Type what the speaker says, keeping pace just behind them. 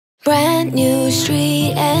Brand new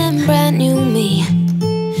street and brand new me,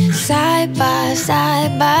 side by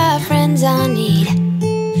side by friends I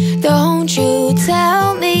need. Don't you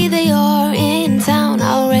tell me that you're in town,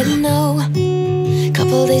 I already know,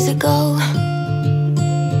 couple days ago.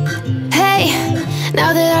 Hey,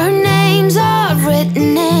 now that our names are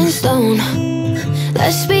written in stone,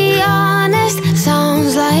 let's be honest,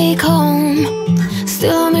 sounds like home.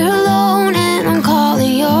 Still I'm here alone and I'm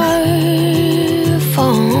calling your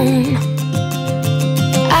phone.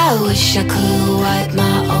 I wish I could wipe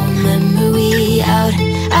my own memory out.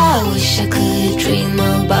 I wish I could dream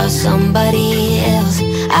about somebody else.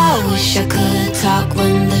 I wish I could talk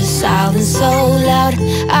when the silence so loud.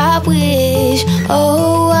 I wish,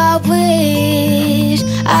 oh I wish.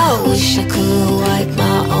 I wish I could wipe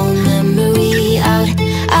my own memory out.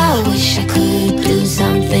 I wish I could do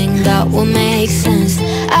something that will make sense.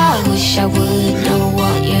 I wish I would know